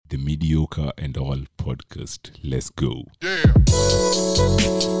the Mediocre and All podcast. Let's go. Yeah.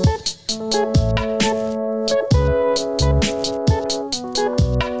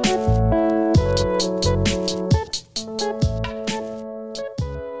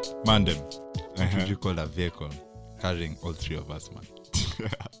 Mandem, did you call a vehicle carrying all three of us, man?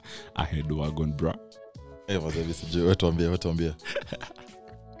 I had wagon, bro. Wazabi sijui watuambia.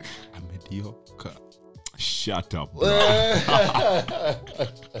 A mediocre. Shut up, bro.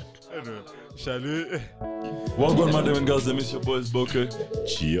 Shall we? Welcome, madam and girls. I miss your boys, Boke.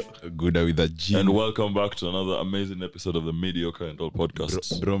 Cheer. Good with a G. And welcome back to another amazing episode of the Mediocre and All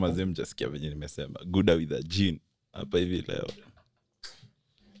podcast. Bro mazem just kia venye nimesema. Good with a gin. Hapa hivi leo.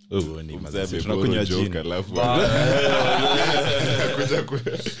 Ni mazem tunakunywa gin alafu.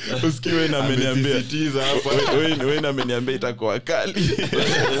 Usikiwe na ameniambia. Sisitiza hapa. Wewe na ameniambia itakuwa kali.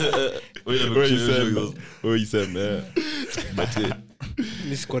 Wewe iseme. But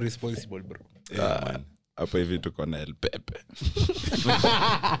This is responsible, bro. man. Hapa hivi tuko na El Pepe.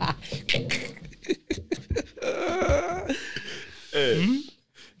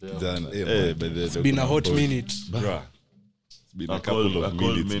 It's been a hot minute. Bro. It's been a couple of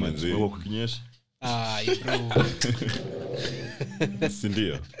minutes, manzi. Wewe kukinyesha. Bro.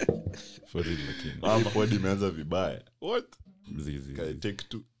 Sindio? For real, lakini. Pod imeanza vibaya. What? Zizi. Take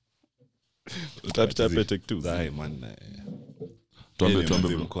two. Utape take two. Zai man.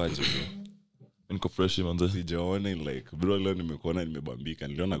 Tuambe mkwaje. niko fresh manze. Sijaona like bro leo nimekuona nimebambika.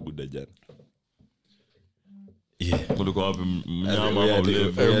 Niliona good jana. Yeah. Kulikuwa wapi mnyama ama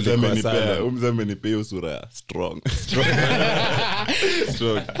ulevi? Umzamenipea usura strong.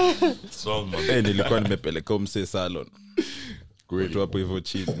 Strong man. Nilikuwa nimepeleka umse salon. Kweli hapo hivyo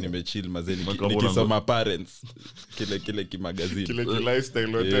chill, nimechill mazeni nikisoma parents kile kimagazini. Kile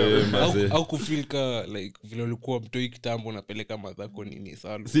lifestyle hotel. Au kufeel ka like vile ulikuwa mtoi kitambo unapeleka madhako nini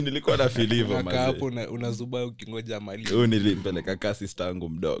salon. Si nilikuwa na feel hivyo mazeni. Hapo unazuba ukingoja mali. Huyu nilimpeleka kasi stangu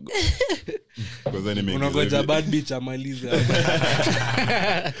mdogo. Kwanza nimeingia. Unangoja bad bitch amalize.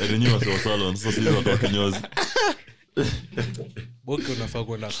 Yenyewe sio salon, sasa sisi watu wa kinyozi. Boke unafaa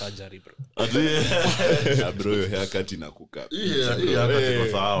kwenda surgery, bro. Bro yo haircut inakuka.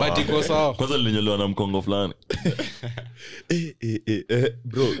 But iko sawa. Kwanza nilinyolewa na mkongo fulani.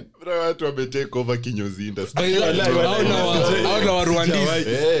 Bro Watu wametake over kinyozi industry. Au na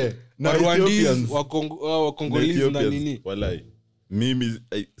Rwandese. Na Rwandese wa Congolese na nini? Wallahi. Mimi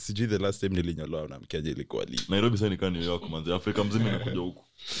sijui the last time nilinyolewa na mkeaje ilikuwa lini. Nairobi sasa ni kama New York manze. Afrika mzima inakuja huku.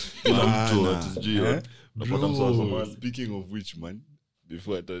 Kila mtu atisijui. Bro, speaking of which man,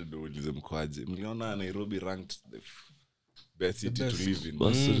 before I tell you ulize mkwaje. Mliona Nairobi ranked the best city to live in.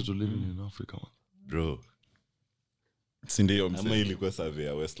 Best city to live in Africa man. Bro. Sindio Ama ilikuwa survey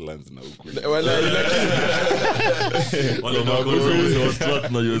ya Westlands na huko. Wallahi Wale magozo wa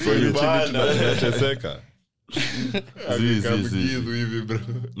strat na USA tunateseka. Hivi bro.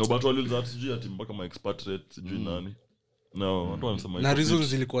 No but all that sijui ati mpaka my expatriate sijui nani. No, watu wanasema Na reasons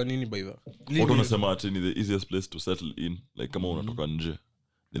zilikuwa nini by the way? Watu wanasema ati ni the easiest place to settle in, like kama unatoka nje.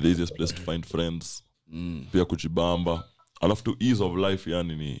 Ni the easiest place to find friends. Pia kujibamba. Alafu to ease of life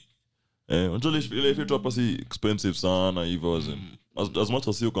yani ni unajua ile vitu hapa si expensive sana hivyo as much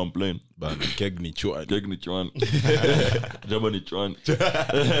as you complain. Bana keg ni chwani. Jaba ni chwani.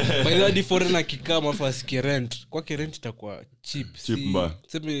 By the way, foreigner kikama fast rent. Kwa rent itakuwa cheap. Mba.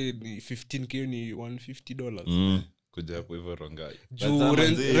 Sema ni 15k ni $150. Kuja hapo hivyo Rongai. Juu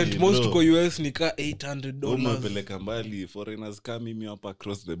rent most kwa US ni ka $800. Unapeleka mbali foreigners kama mimi hapa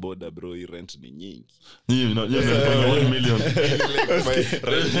across the border bro, hii rent ni nyingi. Ni 1 million.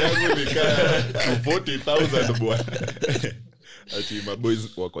 Rent yangu ni ka 40,000 bwana. Ati my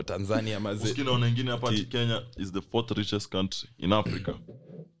boys wako Tanzania mazee. Usikina una wengine hapa Kenya is the 4th richest country in Africa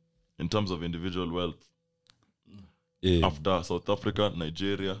in terms of individual wealth. After South Africa,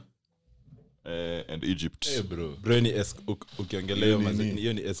 Nigeria and Egypt. Bro ni ukiongelea mazee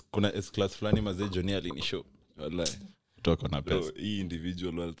hiyo ni kuna S class fulani mazee Johnny alini show. Wallahi. Kutoka na pesa. Hii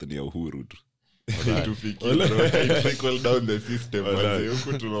individual wealth ni ya uhuru tu. Tufikie bro. Trickle down the system mazee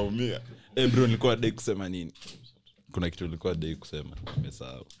huko tunaumia. Bro nilikuwa dai kusema nini? Kuna kitu nilikuwa dai kusema.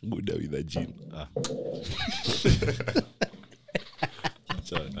 Nimesahau. Good with a gin.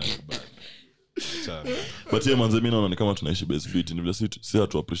 Chana bad. But yeah manze mimi naona ni kama tunaishi base fit ni vile si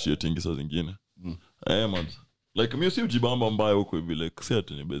hatu appreciating saa zingine. Man. Like mimi si ujibamba mbaya huko hivi like si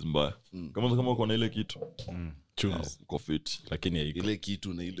hatu ni base mbaya. Kama uko na ile kitu. Choose. Uko fit. Lakini ile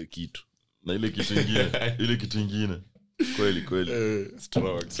kitu na ile kitu. Na ile kitu ingine. Ile kitu ingine. Kweli.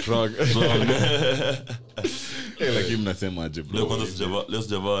 Strong. Lakini mnasema aje bro? Leo kwanza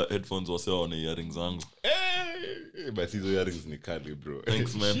sijavaa headphones wasio na earrings zangu. But hizo earrings ni kali bro.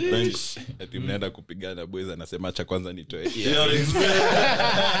 Thanks man, thanks. Ati mnaenda kupigana boys anasema acha kwanza nitoe Earrings.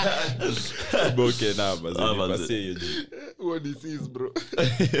 boke na manze. basi hiyo What is this bro?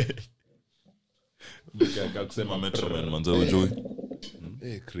 boke kusema Metro man manze ujui.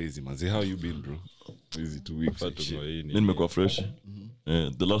 Hey crazy man. How you been bro? Easy 2 weeks. Mimi nimekuwa fresh.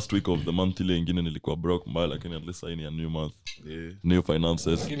 The last week of the month ile ingine nilikuwa broke mbaya, lakini at least ni a new month. Yeah. New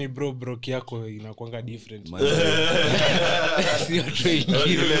finances. Lakini broke yako inakuanga different. Sio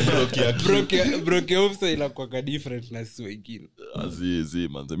Broke officer inakuanga different na sio wengine. Azizi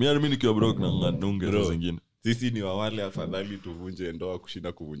manze. Mimi nikiwa broke na nunge zingine. Sisi ni wawale afadhali tuvunje ndoa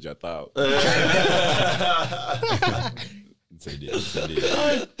kushinda kuvunja tao.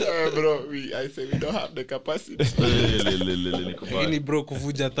 Bro, I say we don't have the capacity. Lakini bro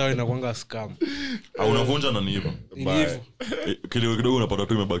kuvuja tao inakuanga scam. Unavunja na ni hivyo. Kidogo unapata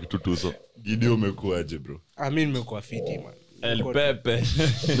tu imebaki tu tuso. Gideon umekuaje bro? Mimi nimekuwa fiti man. El Pepe.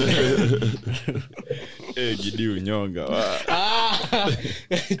 Gideon nyonga.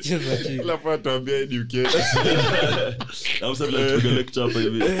 Cheza chini. La fa tuambia education. Amsa bila tupiga lecture hapa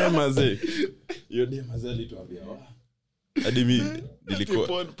hivi. Mazee. Hiyo ndiye mazee alituambia. Hadi mimi nilikuwa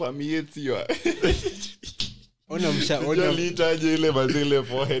Kipon permeates you. Ona Litaje ile mazile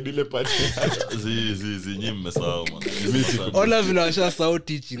forehead ile pati. Zi nyinyi mmesahau man. Ona vile washasahau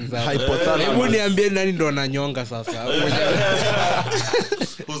teachings zao. Hebu niambie nani ndo ananyonga sasa?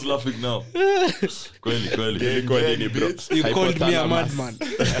 Who's laughing now? Kweli. ilikuwa nini bro? You called me a madman.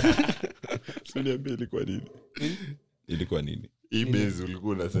 Siniambie ilikuwa nini? Hii base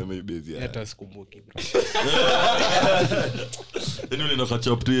ulikuwa unasema hii base ya. Hata sikumbuki bro. Nini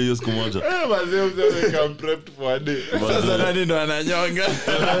unakacha up to hiyo siku moja? Mazee come prepped for a day. Sasa nani ndo ananyonga?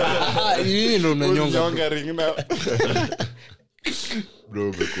 Nini ndo unanyonga? Nyonga ring now. Bro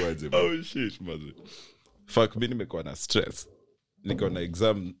umekuaje bro? Oh shit mazee. Fuck mimi nimekuwa na stress. Niko na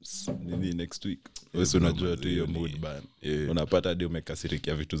exams nini next week. Wewe unajua tu hiyo mood bana. Unapata hadi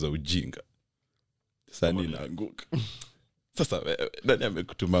umekasirikia vitu za ujinga. Sasa ninaanguka. Sasa wewe nani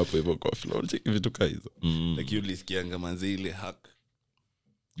amekutuma hapo hivyo kwa flow vitu kama hizo? Like you lisikianga manze ile hack.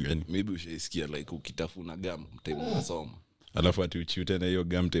 Yani maybe ushaisikia like ukitafuna gum time unasoma. Alafu ati uchiute na hiyo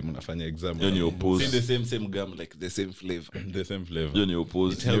gum time unafanya exam. Hiyo ni oppose. See the same gum like the same flavor. The same flavor. Hiyo ni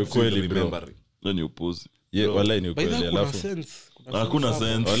oppose. Ni kweli bro. Hiyo ni oppose. Yeah, wallahi ni ukweli alafu. Hakuna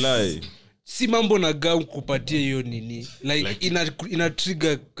sense. Wallahi. Si mambo na gum kupatia hiyo nini. Like ina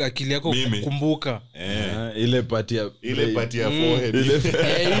trigger akili yako kukumbuka. Ile pati ya forehead.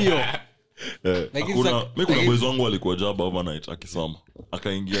 Hiyo. Kuna kuna boys wangu alikuwa job overnight akisoma.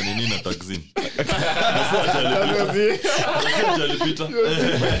 Akaingia nini na taxini. Alipita.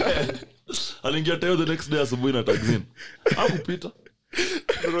 Aliingia tayo the next day asubuhi na taxini. Hakupita.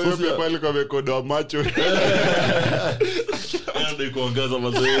 Bro yeye pale kwa mekodoa macho. Ndio kuangaza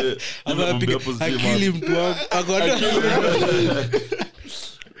mazee. Anapiga akili mtu wangu.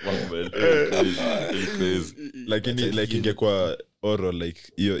 lakini like ingekuwa oral like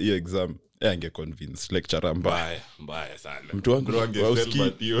hiyo exam ange convince lecturer mbaya sana. mtu wangu bro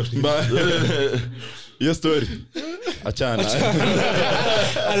angesema hiyo story achana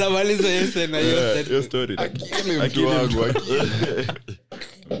anamaliza yese na hiyo story akili mtu wangu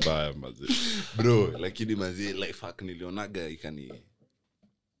mbaya mazee bro lakini mazee life hack nilionaga ikani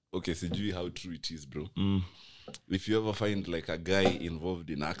okay sijui how true it is bro. If you ever find like a guy involved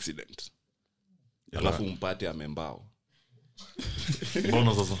in accident alafu mpate amembao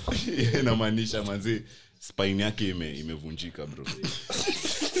Mbona sasa? inamaanisha manzi spine yake imevunjika bro.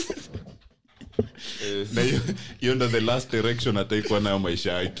 Na hiyo ndo the last direction ataikuwa nayo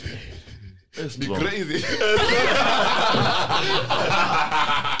maisha yake. Ni crazy.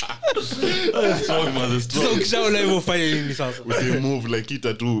 so kishaona hivyo fanya nini sasa? Ukimove like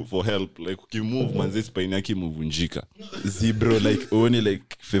it tu for help like ukimove manzi spine yake imevunjika. zi bro like uone like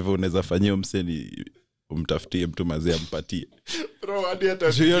favor unaweza fanyia mseni umtafutie mtu mazee ampatie bro hadi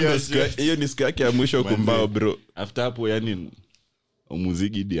hata hiyo ni siku yake ya mwisho kumbao bro. After hapo yani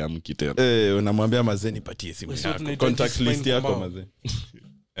muziki diamki tena unamwambia mazee nipatie simu yako contact list yako mazee.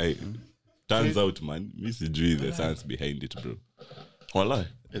 Hey, turns out man mi sijui the science behind it bro. Wallahi.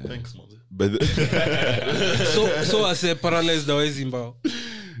 Thanks man. So as a paralyzed hawezi mbao.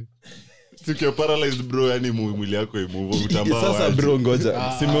 Sikia paralyzed bro yani mwili yako imove utambao. Sasa bro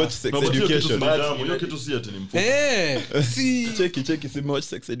ngoja simewatch sex education. Hiyo kitu si ati ni mfuko. Si cheki simewatch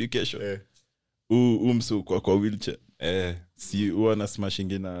sex education. Umsu kwa wheelchair. Si huwa na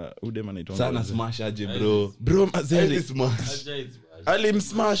smashing na udema anaitwa sana smash aje bro. Bro mazee smash.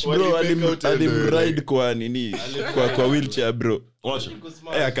 alimsmash bro, alimride kwa nini, kwa wheelchair bro. Wacha.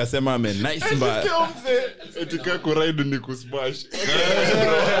 Akasema ame nice mbaya. Etika ku ride ni kusmash.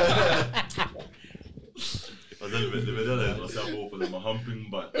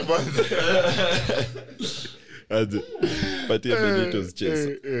 Patia Benito's chest.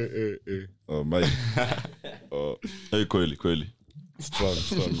 Oh my. Oh. Hey, kweli.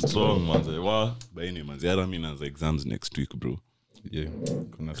 Strong manze. Wa. Baini manze, hata mimi naanza exams next week bro. Yeah.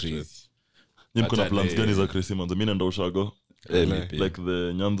 Kuna stress. Nyinyi kuna plans gani za Christmas manze? Mimi naenda Ushago. Like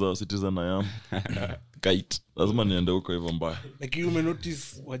the Nyanza citizen I am. Kite. Lazima niende huko hivyo mbaya. Like you may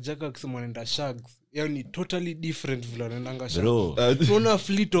notice Wajaka akisema anaenda Shags. Yani totally different vile anaendanga Shags. Bro. Kuna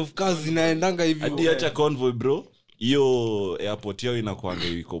fleet of cars zinaendanga hivi. Hadi acha convoy bro. Hiyo airport yao inakuanga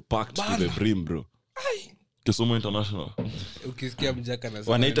iko packed to the brim bro. Kisumu International. Ukisikia Mjaka na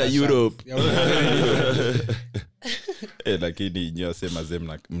wanaita Europe. Lakini nyinyi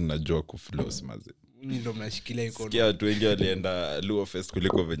wasema mnajua kuflows maze. Mimi ndo mnashikilia iko. Sikia watu wengi walienda Luo Fest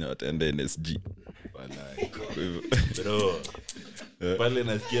kuliko venye wataenda NSG. Walai. Bro. Pale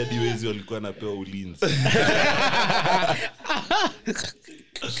nasikia diwezi walikuwa napewa ulinzi.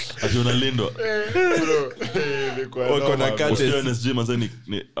 Ati unalindwa. Bro. Wako na Usikia NSG manze ni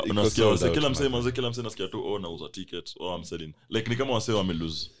unasikia kila msee nasikia tu nauza ticket or I'm selling. Like ni kama wasee wame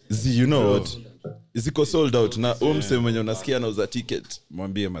lose. You know what? Ziko sold out na umse mwenye unasikia anauza ticket.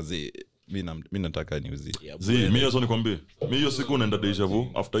 Mwambie mazee mimi nataka niuzie. Mimi hiyo nikwambie. Mimi hiyo siku naenda deja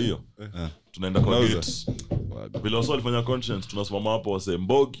vu after hiyo. Tunaenda kwa gates. Bila wasa walifanya conscience tunasimama hapo wase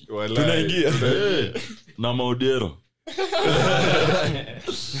mbogi. Tunaingia. Na Maodiero.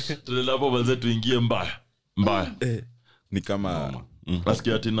 Tunaenda hapo banze tuingie mbaya. Ni kama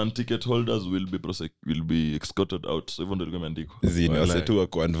nasikia ati non-ticket holders will be escorted out. So hivyo ndio imeandikwa. Zini wase tu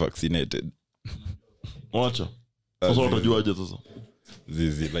wako unvaccinated. Wacha. Sasa utajuaje sasa?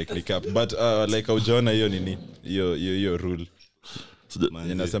 Zizi like ni cap but like ujaona hiyo nini hiyo rule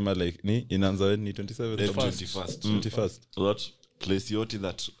inasema like ni inaanza ni 21st that place yote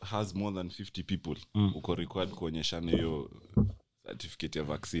that has more than 50 people uko required kuonyeshana hiyo certificate ya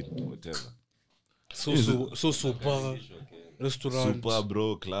vaccine whatever. So super restaurant super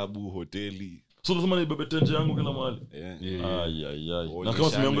bro, club, hoteli. So lazima nibebe tenje yangu kila mahali. Na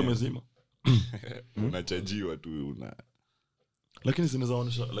kama simu yangu imezima unachajiwa tu una. Lakini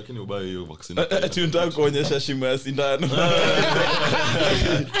sinazaonesha, lakini ubaya hiyo vaccine. Ati unataka kuonyesha shimo ya sindano.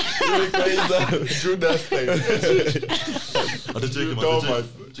 Judas style. Atacheki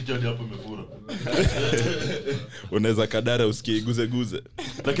cheki hadi hapo imefura. Unaweza kadara usikie guze.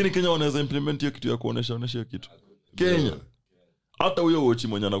 Lakini Kenya wanaweza implement hiyo kitu ya kuonesha hiyo kitu. Kenya. Hata huyo wochi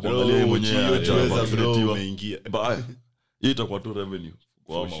mwenye anakuangalia yeye mwenyewe anaweza umeingia. Bye. Hii itakuwa tu revenue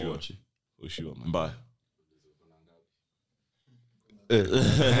kwa wochi. Ushua man. Bye.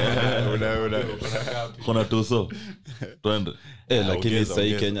 Kuna tuso twende lakini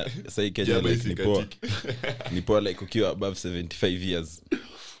sai Kenya like nipo like ukiwa above 75 years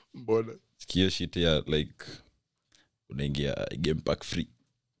mbona sikio shit ya like unaingia game pack free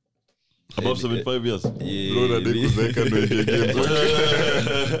above 75 years bro na deko zeka ndio ingia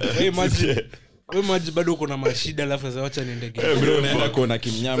game pack. Maji bado uko na mashida alafu sasa acha niende game bro unaenda kuona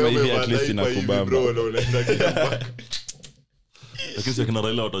kimnyama hivi at least inakubamba bro unaenda game pack. Lakini sasa kina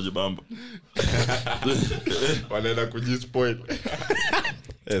Raila watajibamba. Wanaenda kujispoil.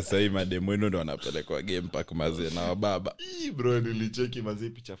 Sasa hii mademweno ndo wanapelekwa game pack mazee na wababa. Bro nilicheki mazee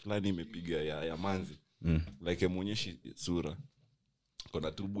picha fulani imepiga ya manzi. Like muonyeshi sura.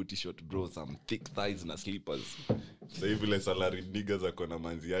 Kuna tu booty short bro, some thick thighs na slippers. Sasa hivi ile salary niggas za kona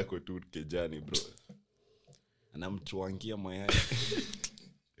manzi yako tu kejani bro. Anamtuangia mayai.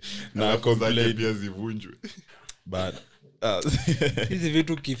 Na complain pia zivunjwe. But hizi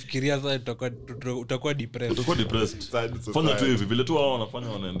vitu ukifikiria sasa utakuwa depressed. Utakuwa depressed. Fanya tu hivi vile tu wao wanafanya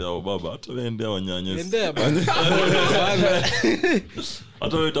wanaendea au baba hata waendea wanyanyesi. Endea bana.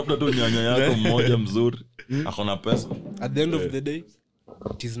 Hata wewe tafuta tu nyanya yako mmoja mzuri. Akona pesa. At the end of the day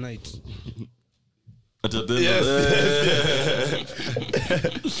it is night.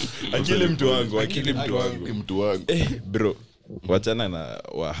 Akili mtu wangu. Bro, wachana na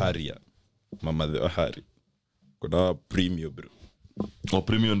waharia. Mama the wahari. Kuna premium bro.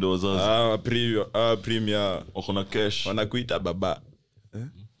 Premium ndio wazazi. Premium. Wakona cash. Wanakuita baba.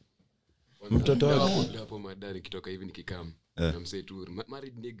 Mtoto wako hapo madari kitoka hivi nikikam. Na msee tu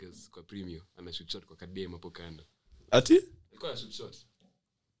married niggas kwa premium ana shoot shot kwa kadem hapo kando. Ati? Ilikuwa shoot shot.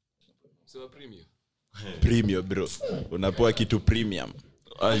 So premium. Premium bro. Unapoa kitu premium.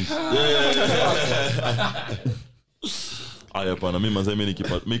 Ai. Aya pana mimi manze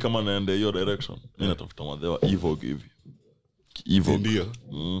mimi kama naenda hiyo direction mimi natafuta madhewa Evogue hivi hivyo ndio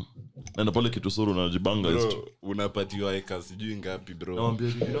naenda pale kitu suru najibanga bro unapatiwa eka sijui ngapi bro naambia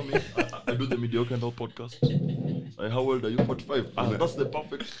you know me I do the mediocre and all podcast how old are you 45 that's the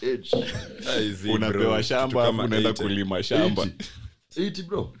perfect age unapewa shamba hapo unaenda kulima shamba 80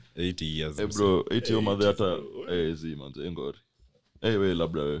 bro 80 years bro 80 yo madhe hata zi manze ngori we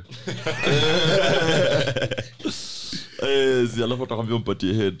labda we zi alafu atakwambia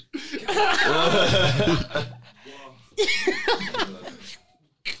mpatie head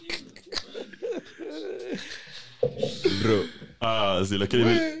bro zi lakini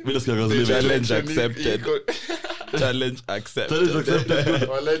mimi nasikia kazi challenge accepted challenge accepted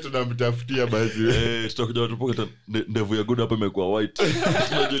wala tunamtafutia basi tutakuja tupoke ndevu ya guda hapa imekuwa white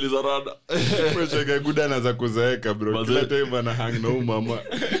tunajiuliza rada mshaka guda anaanza kuzaeka bro kila time ana hang na mama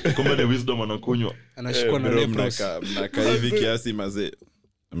kumbe ni wisdom anakunywa anashikwa na lepros mnaka hivi kiasi mazee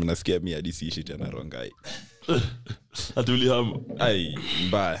mnasikia mimi hadi siishi tena Rongai atuli hama ai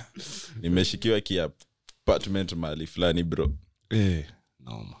mbaya nimeshikiwa kia apartment mahali fulani bro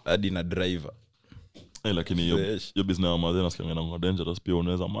noma hadi na driver lakini hiyo business ya madhe nasikia ngana dangerous pia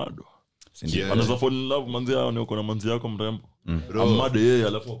unaweza mado sindio anaweza fall in love manzi yao ni uko na manzi yako mrembo amade yeye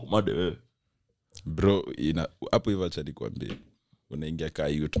alafu akumade wewe bro hapo hivyo acha nikwambie unaingia ka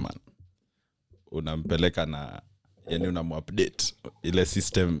youth man unampeleka na yani unamupdate ile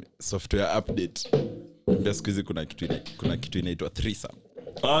system software update ndio siku hizi kuna kitu inaitwa threesome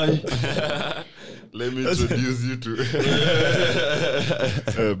let me introduce you to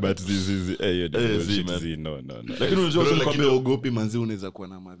but this is no lakini unajua lakini ugopi manzi unaweza kuwa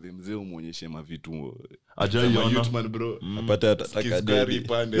na madhe mzee umuonyeshe mavitu ajaiona youth man bro apata atataka skari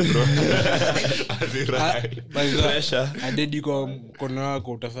pande bro adedi kwa mkono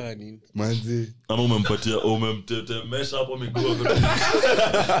wako utafanya nini manzi ama umemtetemesha hapo miguu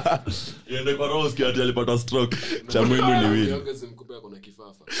yende kwa Rose kiati alipata stroke cha muhimu ni wili Yoga mkubwa yako na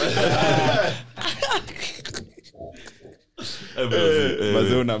kifafa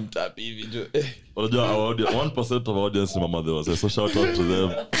mazee unamtapi hivi jo unajua 1% of audience ni mama they so shout out to them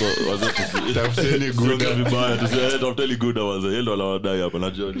so was it to see tafsiri good vibaya to say tafsiri good was yeye ndo alawadai hapa na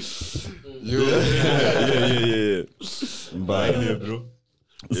John yeah mbaya bro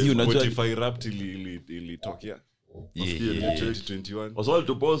si unajua Spotify Wrapped ilitokea 2021 was all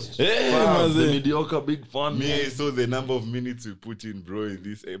to post the mediocre big fan me I saw the number of minutes we put in bro in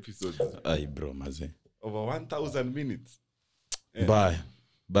this episode ai bro mazee over 1000 minutes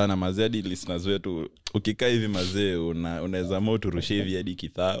bana mazee hadi listeners wetu ukikaa hivi mazee unaweza moto rushe hivi hadi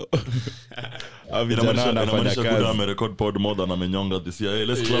kithao au vijana wanafanya kazi amerecord pod more than amenyonga this year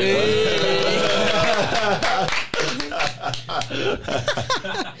let's clap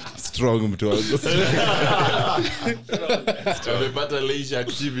strong mtu wangu amepata leisure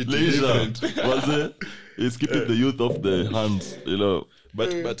activity different was it is keeping the youth off the hands you know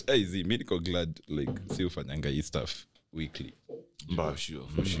but easy mimi niko glad like si ufanyanga hii stuff weekly for sure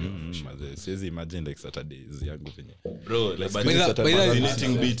mazee siwezi imagine like Saturdays yangu venye bro like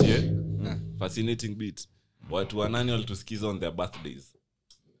fascinating beat fascinating beat watu wanani walitusikiza on their birthdays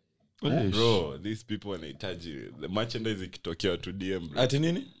bro these people wanahitaji the merchandise ikitokea to DM bro ati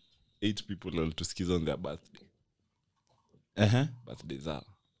nini 8 people walitusikiza on their birthday birthday zao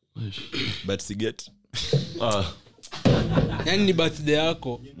but siget yani ni birthday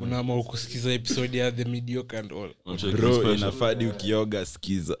yako unaamua kusikiza episode ya the mediocre and all bro inafadi ukioga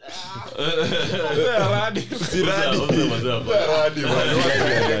sikiza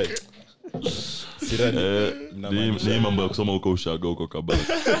ni mambo ya kusoma huko ushaga huko kabla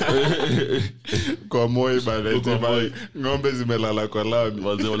kwa moi bale ng'ombe zimelala kwa lami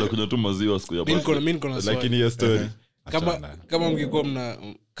wazee wale kuja tu maziwa siku ya mimi niko na swali lakini hiyo story kama mngekuwa mna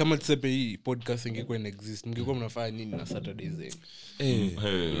kama tuseme hii podcast ingekuwa ina exist mngekuwa mnafanya nini na Saturdays zenu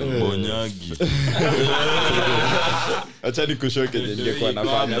bonyagi acha nikushoke ningekuwa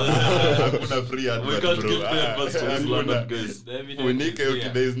nafanya hakuna free advert bro unike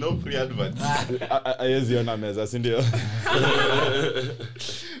there is no free advert haiwezi ona meza si ndio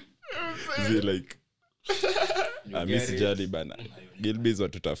zi like mimi sijali bana Gilbiz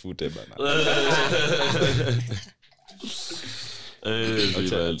watutafute bana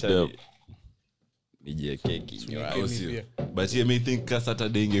nijieke kinywa but you may think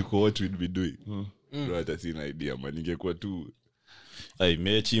Saturday ingekuwa what we'd be doing bro hata sina idea man ingekuwa tu ai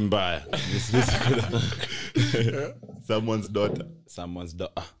mechi mbaya someone's daughter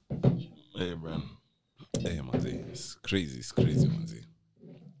hey man manzi it's crazy manzi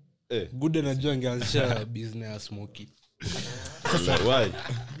good anajua angeanzisha business ya smoky why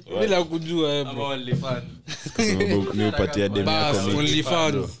bila kujua ama OnlyFans sababu mimi upatia demu yako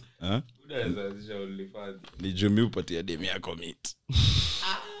OnlyFans ni jumi upatia dem yako meet.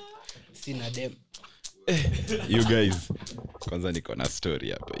 Sina dem. You guys, kwanza niko na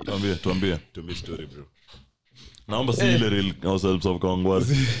story hapa hivi. Tuambie story bro. Naomba si ile real ourselves of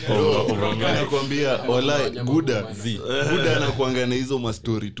Kongwazi. Nakwambia wallahi Guda anakuanga na hizo ma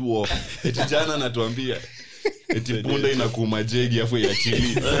story tu off. Eti jana anatuambia eti punda inakuuma jegi afu ya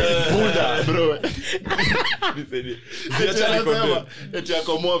chili. Punda bro. Siacha nikwambia eti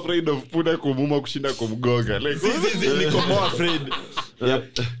ako more afraid of punda kumuma kushinda kumgoga. Like Niko more afraid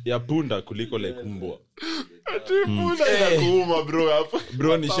ya punda kuliko like mbwa. eti punda inakuuma bro hapa.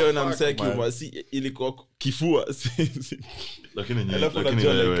 Bro nishaona msee kiuma si ilikuwa kifua. Lakini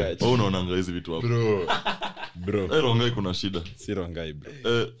wewe unaona hizi vitu hapo. Bro. Rongai kuna shida. Si Rongai bro.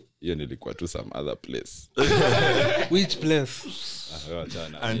 Hiyo nilikuwa tu some other place. Which place?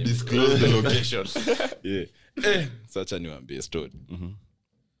 Achana. Undisclosed the location. Yeah. Sasa niwaambie story.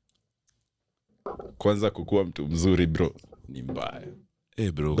 Kwanza kukua mtu mzuri bro ni mbaya.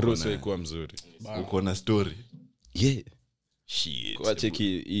 Bro sio kuwa mzuri. Uko na story. Yeah. Shit. Kwa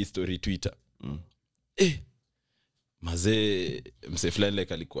cheki hii story Twitter. Mazee mse fulani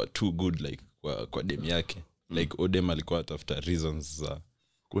like alikuwa too good like kwa dem yake. Like Odem alikuwa atafuta reasons za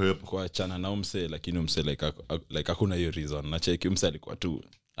kwa chana na mse, lakini mse like hakuna hiyo reason. Na cheki mse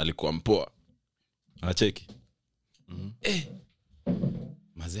alikuwa mpoa. Na cheki.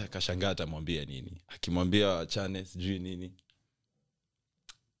 Mazee akashangaa atamwambia nini. Akimwambia achane sijui nini.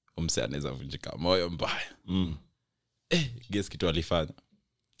 Mse anaweza vunjika moyo mbaya. Guess kitu alifanya.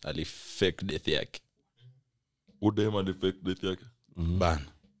 Alifake death yake. Udema alifake death yake. Bana.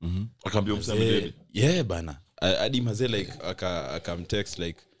 Akaambia mse baby. Yeah bana. Hadi mazee like akamtext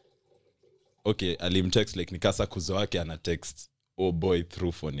like okay, alimtext like nikasa kuzo wake ana text oh boy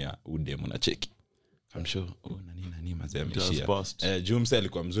through phone ya Udem unacheki. I'm sure nani mazee ameshia. Jumse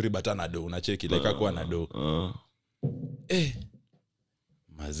alikuwa mzuri but ana do unacheki like hakuwa na do.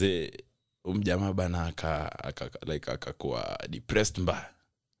 Mazee jamaa bana akakuwa depressed mbaya.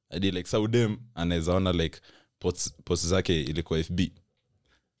 Hadi like Udem anaweza ona like posts zake ilikuwa FB.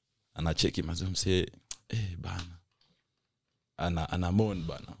 Anacheki mazee mse bana. Ana moan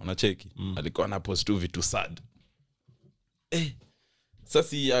bana. Unacheki? Alikuwa ana post tu vitu sad.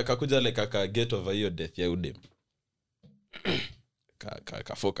 Sasa akakuja like aka get over hiyo death ya Udem.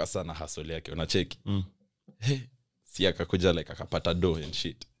 Ka focus sana hustle yake. Unacheki? Si akakuja like akapata dough and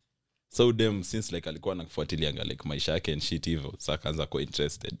shit. So Udem since like alikuwa anakufuatilia like maisha yake and shit hivyo, sasa akaanza kuwa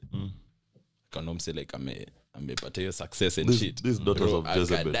interested. Kanomse like amepata hiyo success and shit. These daughters of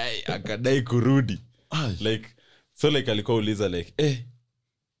Jezebel. Akadai kurudi. Like so like alikuwa uliza like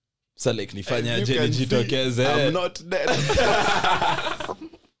so like nifanye aje nijitokeze. I'm not dead.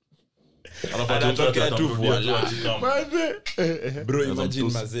 Anatokea tu voila. Bro imagine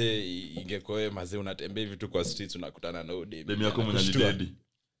mazee ingekuwa wewe mazee unatembea hivi tu kwa streets unakutana na Udem. Demi yako mwenye alidedi.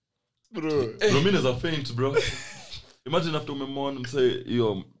 Bro mimi naza faint bro. Imagine after umemwona msee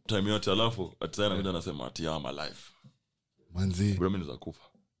hiyo time yote alafu atisana kuja anasema ati I'm alive. Manzi. Bro mimi naza kufa.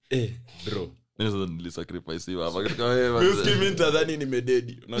 Bro mimi naza nilisacrifice hiyo hapa katika wewe. Mimi nitadhani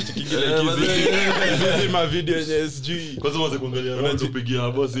nimededi. Unachikingile hizi ma video yenye SG. Kwanza mwanze kuangalia unapigia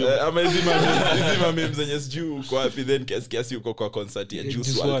boss hiyo. Ama hizi ma memes zenye SG uko happy then kiasi uko kwa concert ya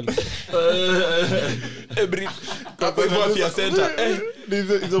Juice WRLD. Every hapo hivyo afya center.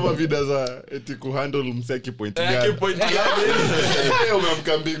 Hizo mavida za eti kuhandle mseki point gani.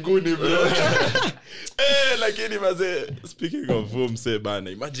 Umeamka mbinguni bro. Lakini mazee speaking of mse bana,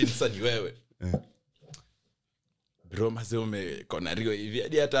 imagine sasa ni wewe. Bro mazee umekonario hivi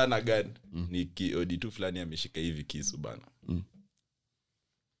hadi hata ana gani. Ni kiodi tu fulani ameshika hivi kisu bana.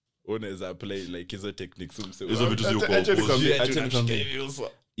 Unaweza play like hizo techniques mse. Hizo vitu ziko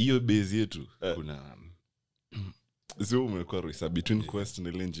kwa hiyo base yetu kuna sio umekuwa ruhusa between Quest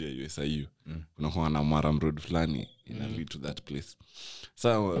na Lenji ya USIU. Kuna kwa na Maram Road fulani ina lead to that place.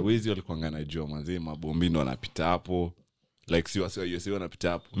 Sasa wezi walikuwa wanajua manzi mabombi ndo wanapita hapo. Like si wasi wa USIU wanapita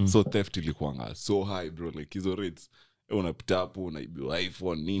hapo. So theft ilikuwa so high bro, like hizo rates. Unapita hapo unaibiwa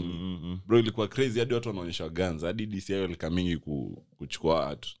iPhone nini. Bro ilikuwa crazy hadi watu wanaonyesha guns. Hadi DCI walikamingi kuchukua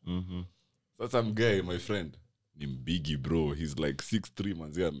watu. Sasa mguy my friend ni mbigi bro. He's like 6'3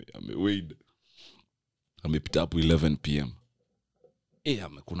 manzi ameweighed. Amepita hapo 11 PM.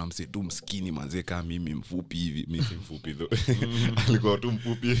 Kuna msetu mskini manze kama mimi mfupi hivi. Mimi si mfupi though. Alikuwa tu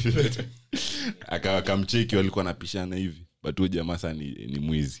mfupi hivi. Akamcheki walikuwa napishana hivi. But huyo jamaa sasa ni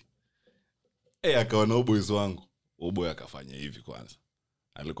mwizi. Akaona boys wangu. Boy akafanya hivi kwanza.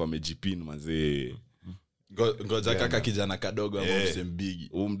 Alikuwa amejipin manze. Ngoja kaka kijana kadogo ambao msembigi.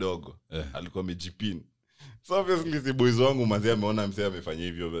 Huyu mdogo alikuwa amejipin. So obviously si boys wangu manzi ameona msee amefanya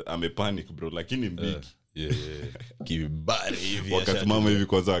hivyo, amepanic bro, lakini mbigi kibari hivi wakasimama hivi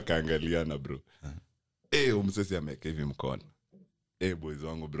kwanza wakaangaliana bro. Umsesi ameweka hivi mkono. Boys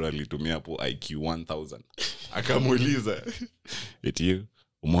wangu bro alitumia hapo IQ 1000. Akamuuliza eti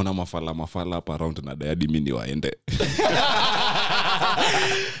umeona mafala hapa around na dayadi mimi waende.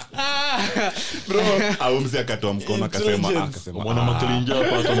 Bro au mzee akatoa mkono akasema umeona maklinja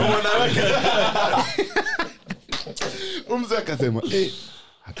hapa mzee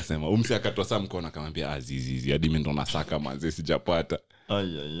akasema mzee akatoa saa mkono akamwambia azizi hadi mimi ndo nasaka manze sijapata.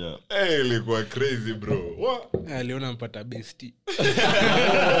 Ilikuwa crazy bro. Aliona mpata bestie.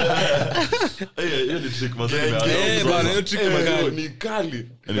 Hiyo ni trick mazuri. Bana hiyo trick ni kali.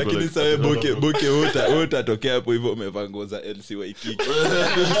 Lakini sasa boke wote atokea hapo hivyo umevaa nguo za LCY kick.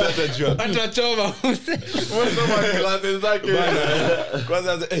 Atajua. Atachoma. Unasoma classes zake.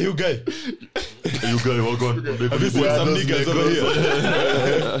 Kwanza you guy walk on. Have you seen some niggas over here?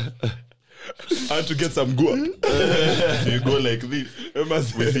 I had to get some go. You go like this.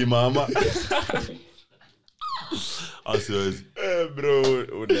 With him mama. Asiwezi. Bro,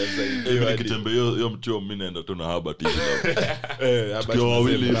 unaweza hiyo kitembe hiyo mchio mimi naenda tu na haba tizi hapo. Haba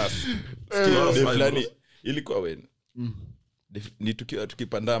wawili. Fulani ilikuwa wen. Ni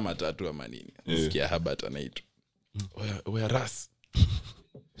tukipanda matatu ama nini. Sikia haba anaitwa. Oya ras.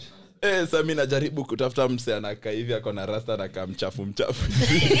 Sasa mimi najaribu kutafuta mse anakaa hivi ako na rasta na kama mchafu.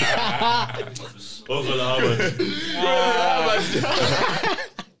 Ozo la haba.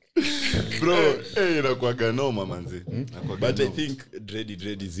 Bro, inakuwa ganoma manzi. But I think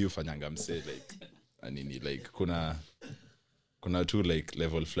dread is you fanyanga mse like anini like kuna tu like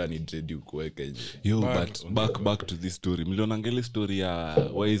level flani dread ukuweka nje. But back to this story. Miliona ngeli story ya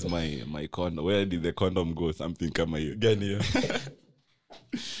where is my condom? Where did the condom go? Something kama hiyo. Gani hiyo?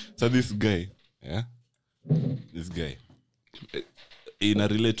 So this guy ina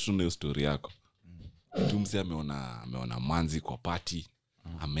relate to the story yako. Tumse ameona manzi kwa party.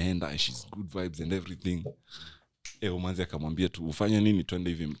 Ameenda and she's good vibes and everything. Manzi akamwambia tu ufanye nini twende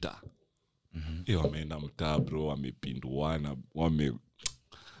hivi mtaa. Wameenda mtaa bro, wamepinduana, wamefanya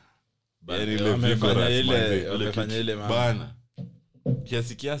ile bana.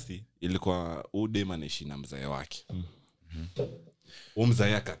 Kiasi ilikuwa udema anaishi na mzae wake.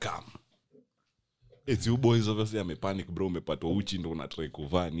 Mzae akakam. Eti boys obviously amepanic bro, umepatwa uchi ndo unatry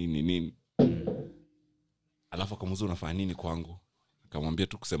kuvaa nini. Alafu akamuuliza unafanya nini kwangu? Akamwambia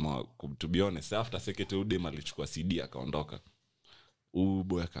tu kusema to be honest, after second udema alichukua CD akaondoka.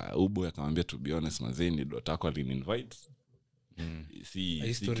 Uboy akamwambia to be honest mazeni ndo tako alini-invite.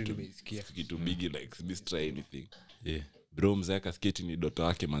 Si story nimesikia. Kitu big like this try anything. Bro mzee akasketi ni doto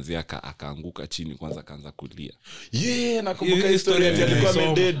wake manzi akaanguka chini kwanza akaanza kulia. Nakumbuka historia ati alikuwa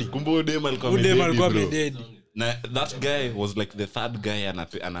amededi. Kumbe udema alikuwa amededi. Na that guy was like the third guy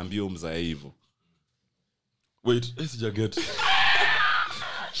anaambia mzee hivyo. Wait, sijaget.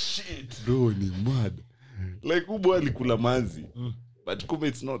 Shit bro ni mad. Like ubo alikula manzi. But kumbe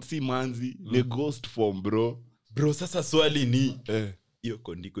it's not si manzi, ni ghost form bro. Bro sasa swali ni hiyo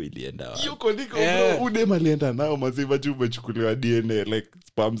kondiko ilienda wapi? Hiyo kondiko bro udema alienda nao maziva juu umechukuliwa DNA like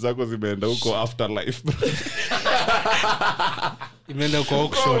sperm zako zimeenda huko afterlife bro. Imeenda kwa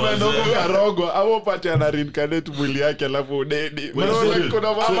auction. Unaenda huko karogwa au pati ana reincarnate mwili yake alafu udedi.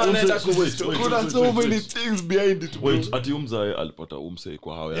 Kuna mama anaenda kuwait. Kuna so many things behind it. Wait, ati umzae alipata umse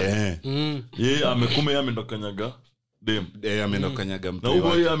kwa hao yake. Amekume ameenda kanyaga dem. Ameenda kanyaga mtu. Na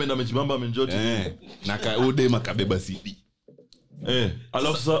ubo yeye ameenda mejibamba amenjoti. Na udema kabeba CD.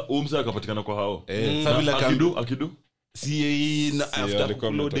 Alafu sasa umse akapatikana kwa hao. Sasa vile akidu after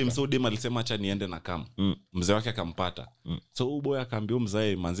dem so dem alisema acha niende na kam. Mzee wake akampata. So boy akaambia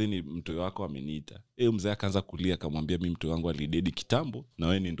mzee manzeni mtu wako ameniita. Mzee akaanza kulia akamwambia mimi mtu wangu alidedi kitambo na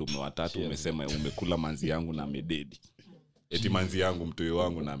wewe ni ndume watatu umesema umekula manzi yangu na amededi. Eti manzi yangu mtu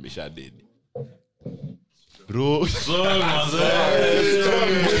wangu na ameshadedi. Bro strong.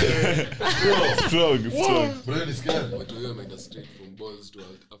 Bro ni scared. Watu wao wameenda straight from balls to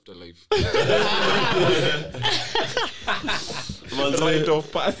afterlife. Rite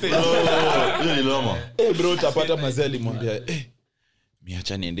of passage. Hiyo ni loma. Bro utapata mazee alimwambia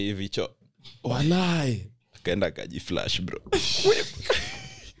miacha niende hivi cho. Walai. Akaenda akajiflash bro.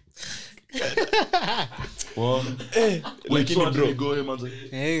 Lakini bro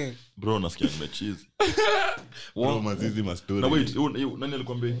bro nasikia nimecheese. Bro mazizi mastori. Na wait, nani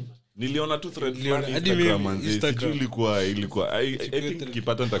alikwambia? Niliona tu thread fulani Instagram manzi. Ilikuwa I think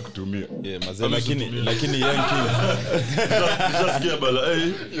kipata nitakutumia. Mazee lakini young kids. Just bala.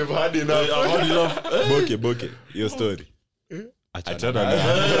 You've had enough. Boke your story. Achana.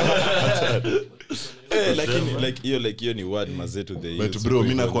 lakini like hiyo ni word mazee to the but bro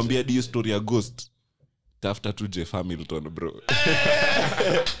mimi nakwambia hii story ya ghost tafuta tu Jeff Hamilton bro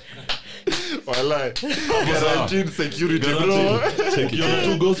wallahi guaranteed security bro Ukiona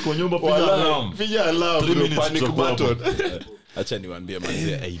tu ghost kwa nyumba piga alarm bro panic button acha niwaambie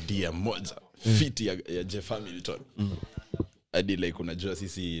mazee idea moja fit ya Jeff Hamilton hadi like unajua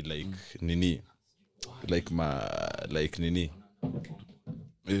sisi like nini like nini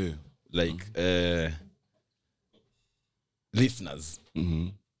like listeners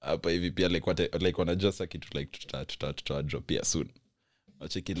hapa hivi pia like wanajua sasa kitu like tutadropia soon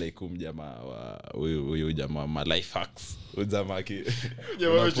wacheki like jamaa wa huyu jamaa ma life hacks huyu jamaa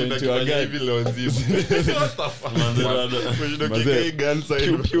jamaa ameshinda kufanya hivi leo nzima ameshinda kike gun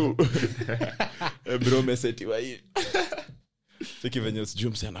side bro mesetiwa hivi cheki venye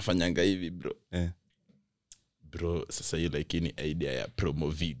sijumse anafanyanga hivi bro bro sasa hii like ni idea ya promo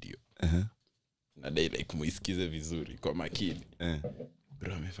video nadai like muisikize vizuri kwa makini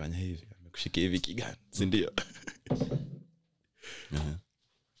bro amefanya hivi amekushika hivi kigani si ndio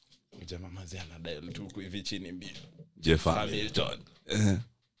jamaa mazee anadai tu huko hivi chini mbili Jeff Hamilton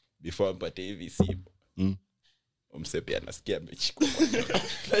before apate hivi simu umsepe anasikia amechukua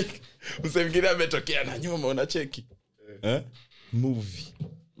like msemgine ametokea na nyuma unacheki movie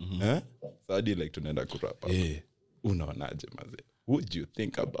sadi like tunaenda kurapa unaonaje mazee would you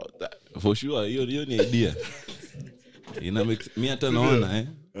think about that for sure hiyo ni idea mimi hata naona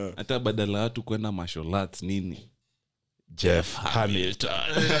hata badala watu kwenda martial arts nini Jeff Hamilton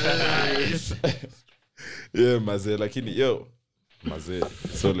mazee lakini mazee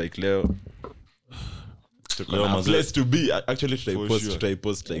so like leo mazee place to be actually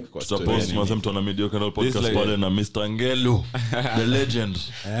try-post like kwa story mazee mtu ana media canal podcast pale na Mr. Ngelu the legend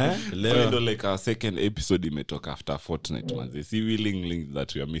leo ndo like our second episode imetoka after fortnight mazee see willingly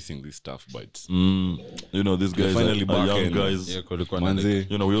that we are missing this stuff but you know these guys finally are young back guys manze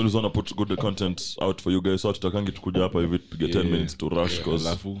you know we always want to put good content out for you guys so tutakangi tukuja hapa hivi tupige 10 minutes to rush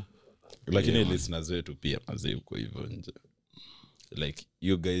cause lakini listeners wetu pia mazee uko hivyo nje like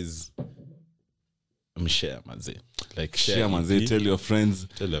you guys share mazee like share mazee tell your friends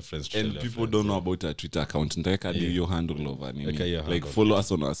and people don't know about our Twitter account ndeka your handle over nini handle. like follow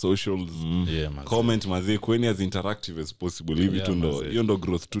us on our socials comment mazee kweni as interactive as possible hivi tu ndo hiyo ndo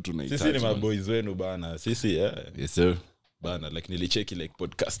growth tu tunahitaji sisi ni maboys wenu bana sisi yes sir bana like nilicheki like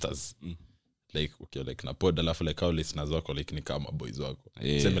podcasters like okay like na pod alafu like how listeners wako like ni kama boys wako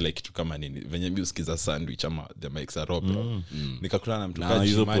sema like kitu kama nini venye music za sandwich ama the mics are open nikakutana na mtu kaji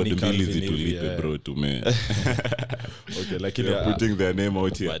hizo pod mbili zitulipe bro tume okay lakini putting their name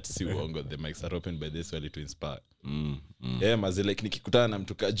out here but si uongo the mics are open by this way to inspire mazi like nikikutana na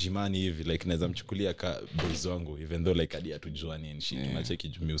mtu kaji mani hivi like naweza mchukulia ka boys wangu even though like hadi atujuani and shit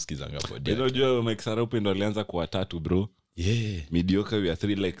tunacheki music za pod unajua mics are open ndo alianza kwa tatu bro mediocre we are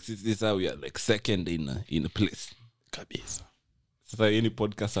three like this we are like second in a place kabisa sasa any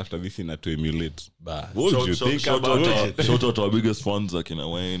podcast after this ina to emulate shout out our biggest fans akina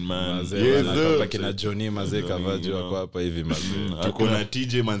Wayne man hapa kina Johnny mazee kavaji wako hapa hivi mazee tuko na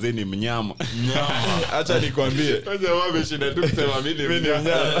TJ manze ni mnyama acha nikwambie acha wao ameshinda tu kusema mimi ni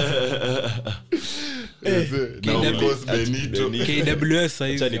mnyama na boss Benito KWS sasa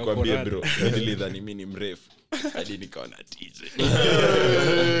hivi acha nikwambie bro nilidhani mimi ni mrefu hadi nikaona TJ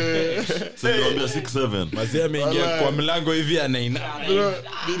sasa niambia 6'7" mazee ameingia kwa mlango hivi anaina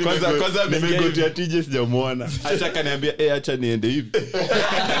kwanza nimegotia TJ sijamuona acha kaniambia acha niende hivi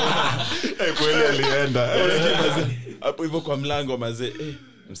kweli alienda hapo hivyo kwa mlango mazee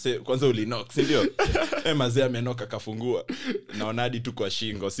mse kwanza ulinock si ndio mazee amenoka kafungua naona hadi tu kwa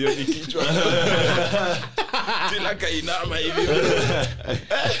shingo sio ni kichwa sila kainama hivi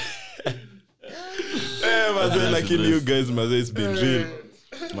mazee lakini you guys mazee it's been real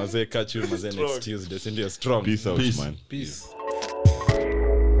mazee catch you mazee next Tuesday send you strong peace out man peace